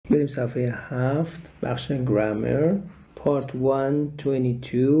بریم صفحه 7 بخش grammar part 1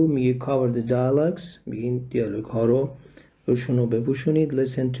 22 میگه cover the dialogues، میگه این دیالوگ ها رو روشون رو بپوشونید.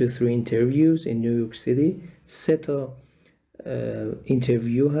 listen to 3 interviews in New York City. 3 تا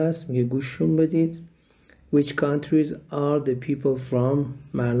اینترویو هست، میگه گوششون بدید. which countries are the people from،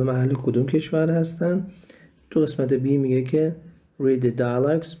 مردم اهل کدوم کشور هستن. تو قسمت B میگه که read the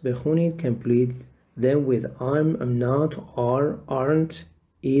dialogues، بخونید. complete them with I'm not, are, aren't,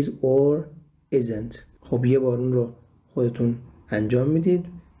 is or isn't. خب یه بار اون رو خودتون انجام میدید.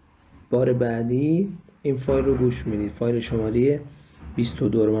 بار بعدی این فایل رو گوش میدید. فایل شماره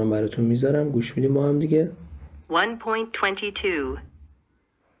 22 رو من براتون میذارم، گوش میدیم با هم دیگه. 1.22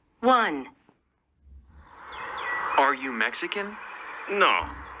 1. Are you Mexican? No,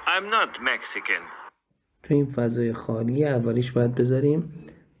 I'm not Mexican. تو این فضای خالی اولیش باید بذاریم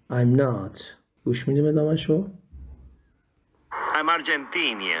I'm not. گوش میدیم ادامه‌ش رو. I'm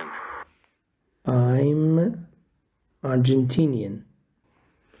Argentinian. I'm Argentinian.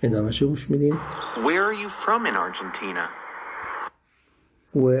 ادامه‌ش رو گوش میدیم. Where are you from in Argentina?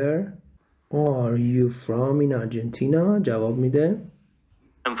 Where are you from in Argentina؟ جواب میده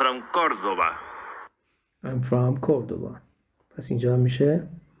I'm from Córdoba. I'm from Córdoba. پس اینجا میشه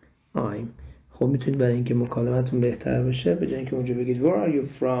I'm. خب میتونید برای اینکه مکالمتون بهتر بشه به جای اینکه اونجا بگید Where are you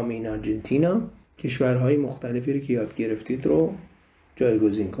from in Argentina، کشورهای مختلفی رو که یاد گرفتید رو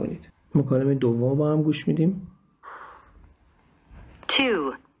جایگزین کنید. مکالمه دوم با هم گوش میدیم.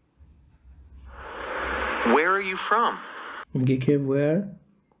 2. Where are you from? میگه که Where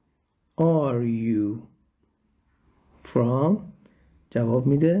are you from؟ جواب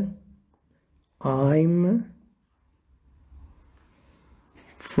میده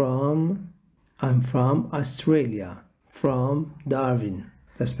I'm from Australia, from Darwin.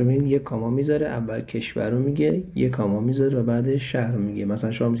 پس ببینید یک کاما میذاره، اول کشور رو میگه، یک کاما میذاره و بعد شهر رو میگه.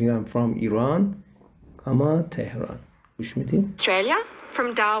 مثلا شما میگید from Iran, کاما تهران. گوش میدیم. Australia?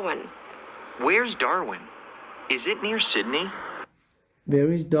 From Darwin. Where's Darwin? Is it near Sydney?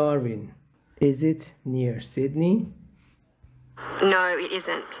 Where is Darwin? Is it near Sydney? No, it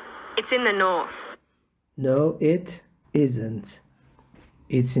isn't. It's in the north. No, it isn't.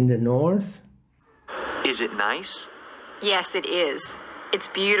 It's in the north. Is it nice? Yes, it is. It's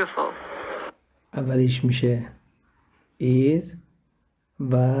beautiful. اولیش میشه is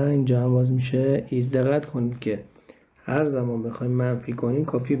و اینجا هم باز میشه is. دقت کنید که هر زمان بخوایم منفی کنیم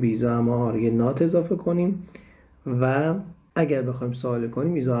کافیه به ایزا همه ها رو یه نات اضافه کنیم و اگر بخوایم سوال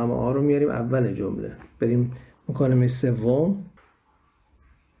کنیم ایزا همه ها رو میاریم اول جمله. بریم مکالمه سوم.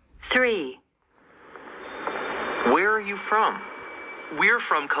 3. Where are you from? We're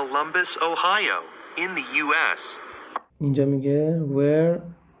from Columbus, Ohio, in the U.S. اینجا میگه Where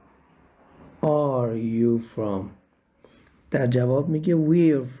are you from؟ در جواب میگه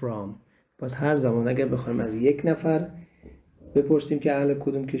We're from. پس هر زمان اگر بخوایم از یک نفر بپرسیم که اهل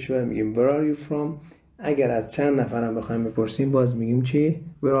کدوم کشور میگیم Where are you from. اگر از چند نفر هم بخوایم بپرسیم باز میگیم چی؟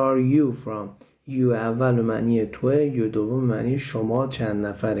 Where are you from. You اول به معنی توه، you دوم به معنی شما چند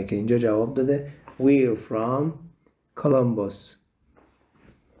نفره که اینجا جواب داده We're from Columbus.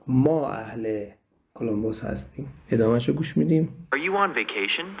 ما اهل کولومبوس هستیم. ادامه‌شو گوش میدیم. Are you on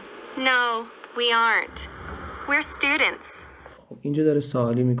vacation? No, we aren't. We're students. خب اینجا داره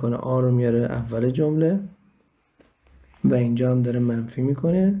سوالی میکنه، آ رو میاره اول جمله و اینجا هم داره منفی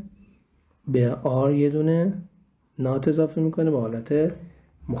میکنه، به آر یه دونه نات اضافه میکنه به حالت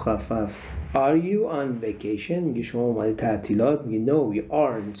مخفف. Are you on vacation؟ میگه شما اومدی تعطیلات. میگه No, we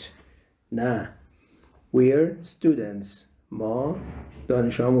aren't. نه. We're students. ما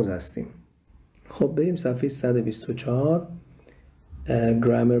دانش آموز هستیم. خب بریم صفحه 124.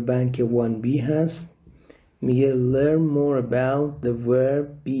 گرامر بانک 1B هست. میگه learn more about the verb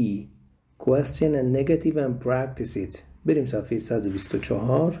be. Question and negative and practice it. بریم صفحه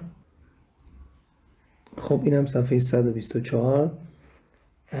 124. خب اینم صفحه 124.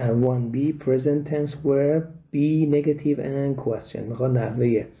 1B present tense verb be negative and question. میخواد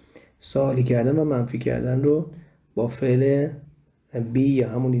نحوه سوالی کردن و منفی کردن رو با فعل B یا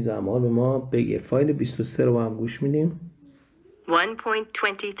همون زمان به ما بگه. فایل 23 رو با هم گوش میدیم.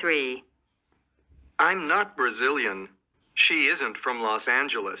 1.23 I'm not Brazilian. She isn't from Los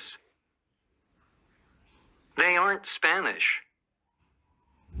Angeles. They aren't Spanish.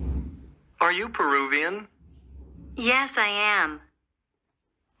 Are you Peruvian? Yes, I am.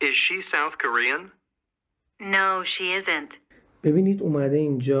 Is she South Korean? No, she isn't. ببینید اومده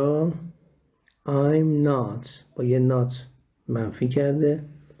اینجا I'm not با یه not منفی کرده،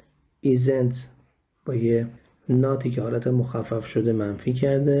 isn't با یه ناتی که حالت مخفف شده منفی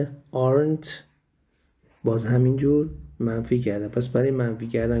کرده، aren't باز همینجور منفی کرده. پس برای منفی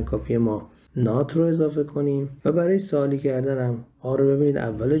کردن کافیه ما not رو اضافه کنیم و برای سوالی کردن هم آ رو ببینید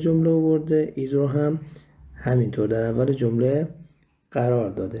اول جمله آورده، ایز رو هم همینطور در اول جمله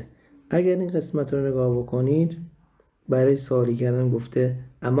قرار داده. اگر این قسمت رو نگاه بکنید برای سوالی کردن گفته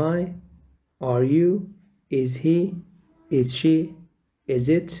am I, are you, is he, is she, is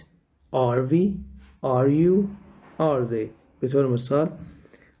it, are we, are you, are they. به طور مثال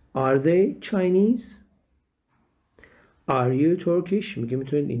are they Chinese, are you Turkish.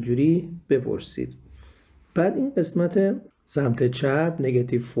 میتونید اینجوری بپرسید. بعد این قسمت سمت چپ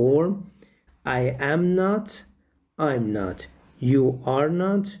نگاتیو فرم I am not, I'm not, you are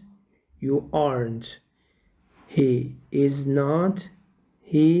not, you aren't, he is not,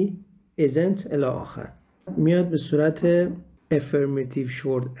 he isn't الی آخر. میاد به صورت affirmative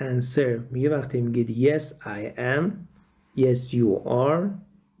short answer. میگه وقتی میگید yes I am, yes you are,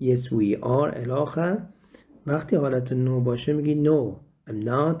 yes we are الی آخر. وقتی حالت نو باشه میگی no I'm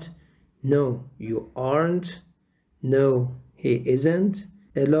not, no you aren't, no he isn't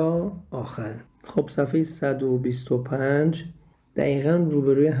الی آخر. خب صفحه 125 دقیقا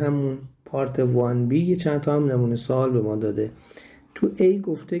روبروی همون part 1B یه چند تا هم نمونه سوال به ما داده. تو A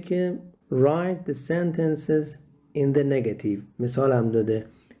گفته که write the sentences in the negative. مثال هم داده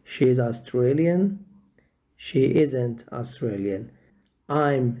she is Australian, she isn't Australian,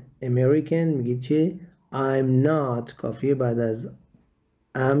 I'm American. میگی چی؟ I'm not. کافیه بعد از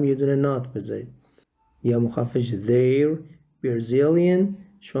am یه دونه not بذارید. یا مخففش they're Brazilian.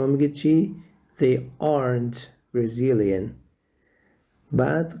 شما میگید چی؟ They aren't Brazilian.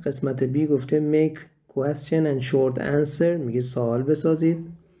 بعد قسمت B گفته make question and short answer. میگه سوال بسازید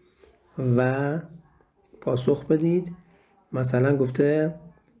و پاسخ بدید. مثلا گفته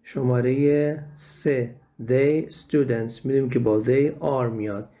شماره 3 they students. میدونیم که با they are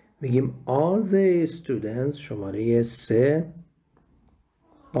میاد. میگیم are they students. شماره 3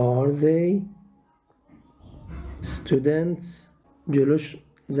 are they students. جلوش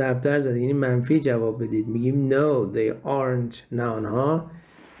ضرب در زده یعنی منفی جواب بدید. میگیم no they aren't. نه آنها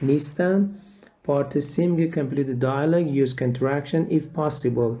نیستن. پارت C میگه complete the dialogue, use contraction if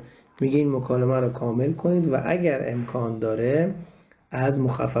possible. میگه این مکالمه رو کامل کنید و اگر امکان داره از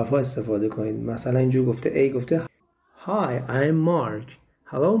مخفف ها استفاده کنید. مثلا اینجور گفته A گفته Hi I'm Mark.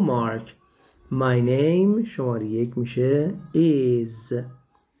 Hello Mark. My name شماره 1 میشه is.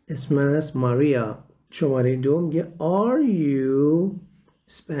 اسم من است ماریا. شماره 2 میگه Are you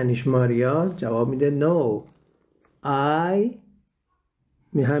Spanish ماریا؟ جواب میده No. I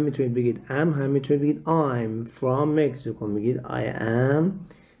هم میتونید بگید am هم میتونید بگید I'm from Mexico. میگید I am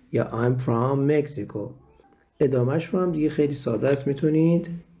یا I'm from Mexico. ادامهش رو هم دیگه خیلی ساده است میتونید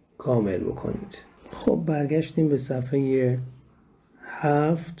کامل بکنید. خب برگشتیم به صفحه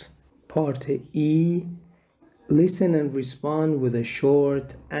 7 part E. Listen and respond with a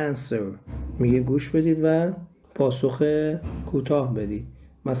short answer. میگه گوش بدید و پاسخ کوتاه بدید.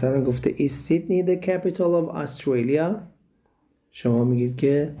 مثلا گفته Is Sydney the capital of Australia? شما میگید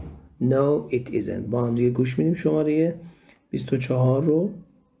که No it isn't. با هم دیگه گوش میدیم شماره 24 رو.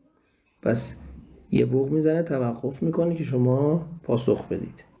 پس یه بوق میزنه توقف میکنه که شما پاسخ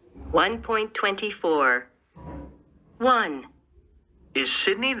بدید. 1.24 1. Is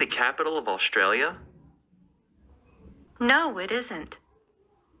Sydney the capital of Australia? No, it isn't.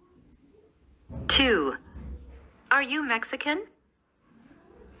 2. Are you Mexican?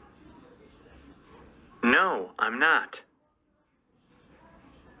 No, I'm not.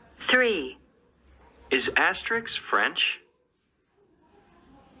 3. Is Asterix French?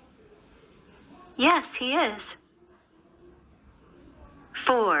 Yes, he is.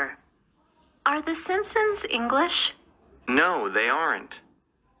 4. Are the Simpsons English? No, they aren't.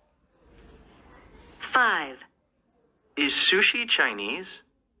 5. Is sushi Chinese?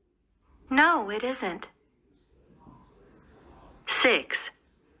 No, it isn't. 6.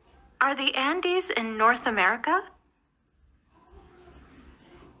 Are the Andes in North America?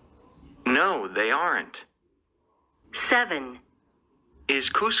 No, they aren't. 7. Is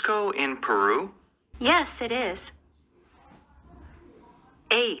Cusco in Peru? Yes, it is.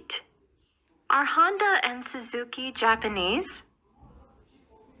 8. Are Honda and Suzuki Japanese?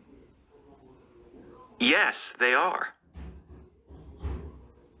 Yes, they are.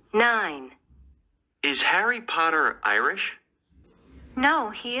 9. Is Harry Potter Irish? No,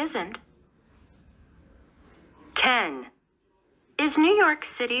 he isn't. 10. Is New York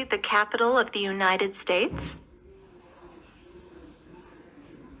City the capital of the United States?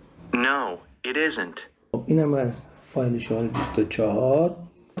 No, it isn't. اینم از فایل شماره 24.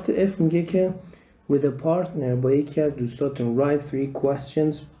 پارت F میگه که with a partner با یکی از دوستاتون write 3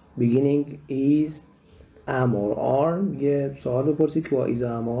 questions beginning is am or are یه سوال بپرسید که با is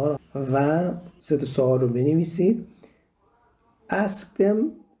am or و 3 تا سوال رو بنویسید. ask them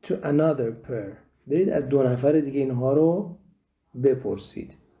to another pair. برید از 2 نفر دیگه اینها رو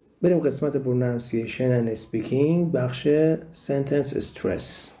بپرسید. بریم قسمت pronunciation and speaking، بخش sentence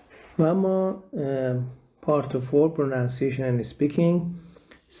stress. و اما part 4 pronunciation and speaking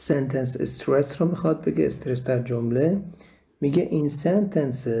sentence stress رو میخواد بگه، استرس در جمله. میگه in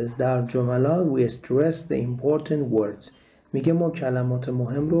sentences در جملات we stress the important words. میگه ما کلمات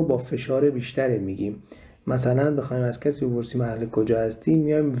مهم رو با فشار بیشتری میگیم. مثلا بخوایم از کسی بپرسیم محل کجا هستی،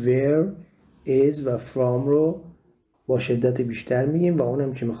 میایم where is و from رو با شدت بیشتر میگیم و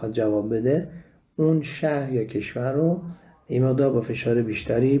اونم که میخواد جواب بده اون شهر یا کشور رو این مقدار با فشار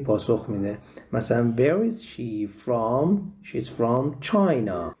بیشتری پاسخ میده. مثلا where is she from؟ she's from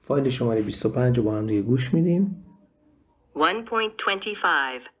China. فایل شماره 25 رو با هم دیگه گوش میدیم. 1.25.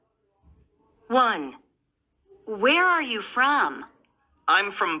 1. Where are you from?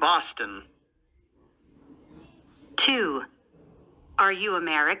 I'm from Boston. 2. Are you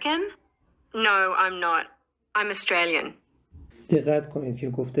American? No, I'm not. I'm Australian. دقت کنید که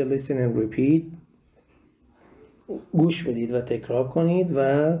گفته listen and repeat. گوش بدید و تکرار کنید و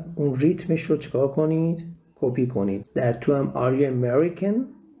اون ریتمش رو چکار کنید؟ کپی کنید. در تو هم are you American؟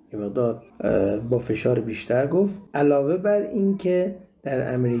 یه مقدار با فشار بیشتر گفت. علاوه بر این که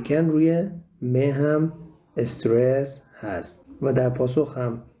در امریکن روی مه هم استرس هست و در پاسخ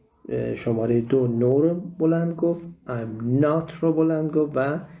هم شماره 2 no رو بلند گفت، I'm not رو بلند گفت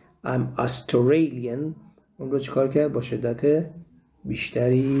و I'm Australian اون رو چکار کرد؟ با شدت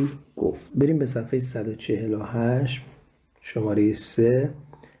بیشتری گفت. بریم به صفحه 148 شماره 3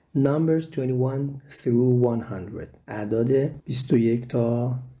 numbers 21 through 100 اعداد 21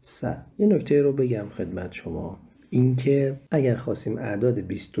 تا 100. یه نکته رو بگم خدمت شما، اینکه اگر خواستیم اعداد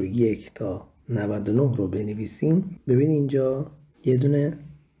 21 تا 99 رو بنویسیم، ببین اینجا یه دونه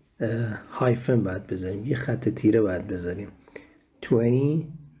هایفن باید بذاریم، یه خط تیره باید بذاریم 21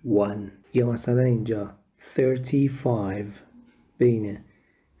 یا مثلا اینجا 35 بین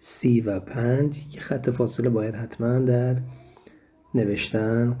 30 و 5 یه خط فاصله باید حتما در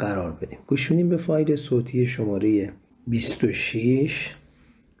نوشتن قرار بدیم. گوش میدیم به فایل صوتی شماره 26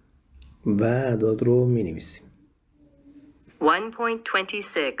 و اعداد رو می نویسیم. 1.26.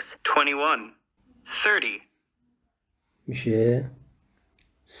 21. 30. میشه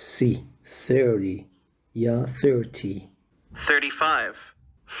C 30 یا 30. 35.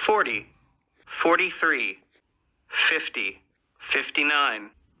 40. 43. 50. 59.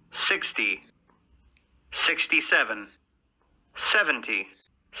 60. 67. 70.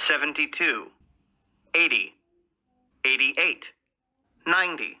 72. 80. 88.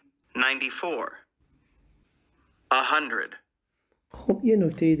 90. 94. 100. خب یه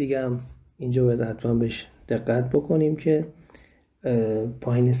نکته دیگه هم اینجا باید حتما بهش دقت بکنیم که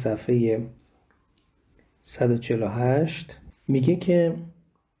پایین صفحه 148 میگه که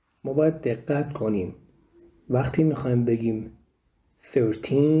ما باید دقت کنیم وقتی میخوایم بگیم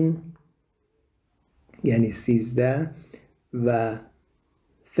 13 یعنی 13 و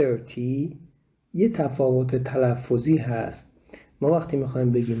 30 یه تفاوت تلفظی هست. ما وقتی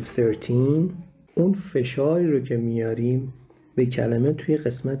میخوایم بگیم 13 اون فشاری رو که میاریم به کلمه توی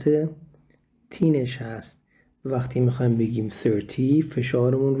قسمت تینش هست. وقتی میخوایم بگیم 30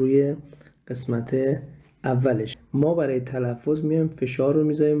 فشارمون روی قسمت اولش. ما برای تلفظ میایم فشار رو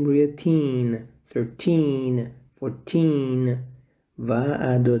میذاریم روی تین، 13 14 و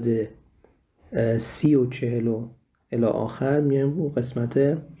اعداد 30 و 40 الی آخر میایم اون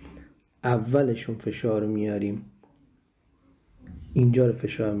قسمت اولشون فشار رو میاریم. اینجا رو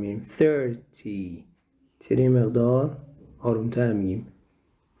فشار میاریم 30 تیره مقدار آرومتر میگیم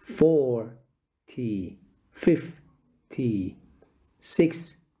 40 50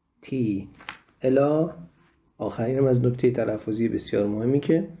 60 الا آخرین از نکته تلفظی بسیار مهمی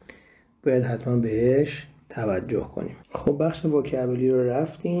که باید حتما بهش توجه کنیم. خب بخش وکابولی رو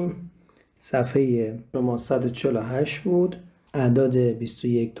رفتیم. صفحه شما 148 بود. اعداد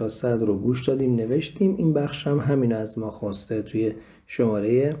 21 تا 100 رو گوش دادیم نوشتیم. این بخش هم همین از ما خواسته توی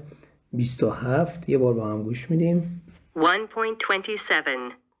شماره 27 یه بار با هم گوش میدیم. 1.27.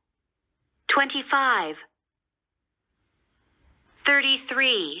 25. 33.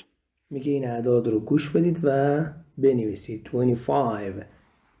 میگه این اعداد رو گوش بدید و بنویسید. 25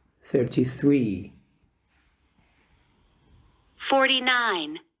 33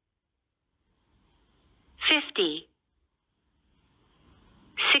 49. 50.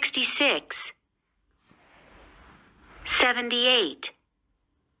 66. 78.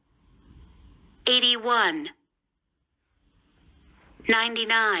 81.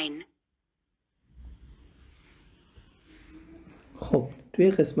 99. خب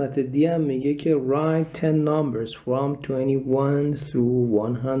توی قسمت دی هم میگه که write 10 numbers from 21 through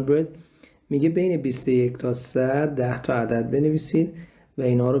 100. میگه بین 21 تا 100 10 تا عدد بنویسید و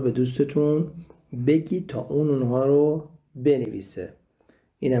اینا رو به دوستتون بگید تا اونها رو بنویسه.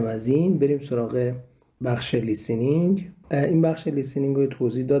 اینم از این. بریم سراغ بخش لیسنینگ. این بخش لیسنینگ رو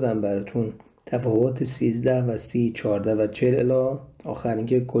توضیح دادم براتون، تفاوت 13 و 30 14 و 40 الی آخر،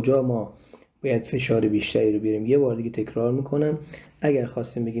 اینکه کجا ما باید فشار بیشتری رو بیاریم. یه بار دیگه تکرار میکنم. اگر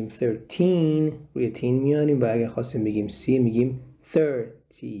خواستیم بگیم 13 روی تین میاریم و اگر خواستیم بگیم 30 میگیم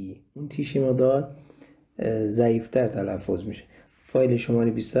 30. اون تیش مقدار ضعیفتر تلفظ میشه. فایل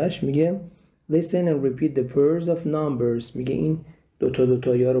شماره 28 میگه listen and repeat the pairs of numbers. میگه این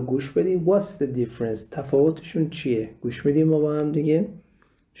دوتا یا رو گوش بدید. what's the difference؟ تفاوتشون چیه؟ گوش بدیم ما با هم دیگه.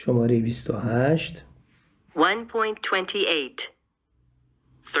 شماره 28 1.28.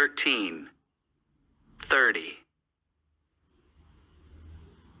 13, 30, 14,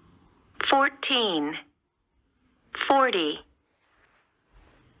 40, 15,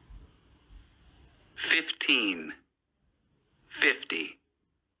 50,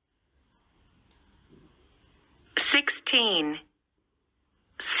 16,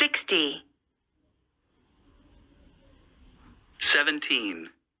 60,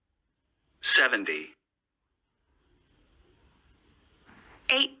 17, 70,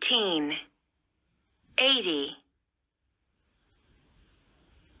 18, 80,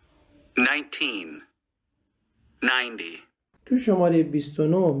 19, 90. تو شماره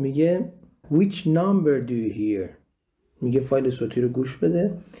 29 میگه which number do you hear؟ میگه فایل صوتی رو گوش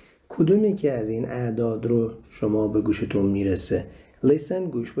بده. کدوم یکی از این اعداد رو شما به گوشتون میرسه؟ listen،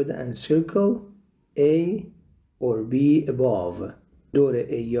 گوش بده، and circle A or B above. دور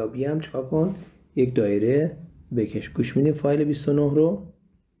A یا B هم چاپ کن، یک دایره بکش. گوش میدیم فایل 29 رو.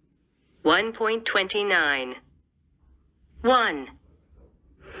 1.29. 1.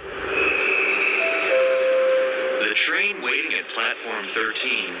 The train waiting at platform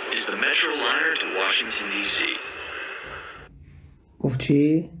 13 is the Metroliner to Washington, D.C. گفت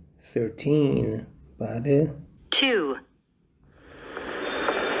چی؟ 13. بله. 2.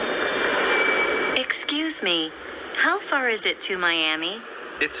 Excuse me, how far is it to Miami?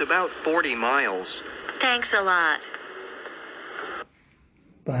 It's about 40 miles. Thanks a lot.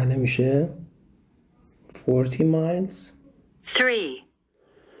 بله میشه 40 miles. 3.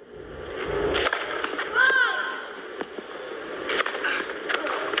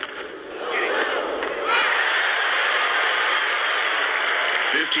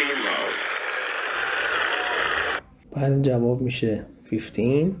 بله جواب میشه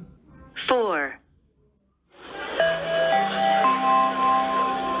 15. 4.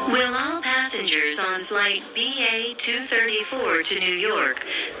 Will all passengers on flight BA-234 to New York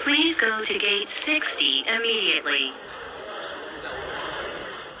please go to gate 60 immediately?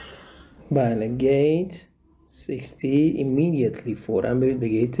 بله gate 60 immediately. فوراً برید به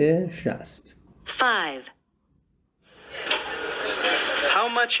گیت 60. 5. How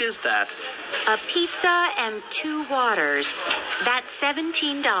much is that? A pizza and 2 waters. That's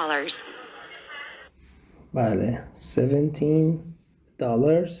 $17. بله $17.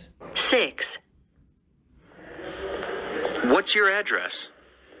 6. What's your address?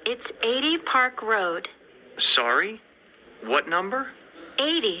 It's 80 Park Road. Sorry? What number?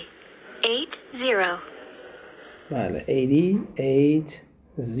 80. 80. بله 80.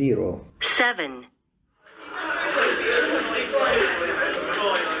 7.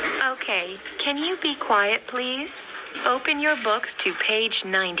 Okay, can you be quiet, please? Open your books to page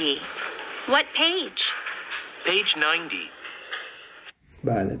 90. What page? Page 90.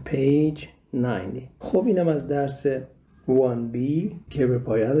 بله page 90. خب اینم از درس 1B که به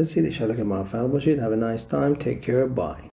پایان رسید. ان شاءالله که موفق باشید. Have a nice time. Take care. Bye.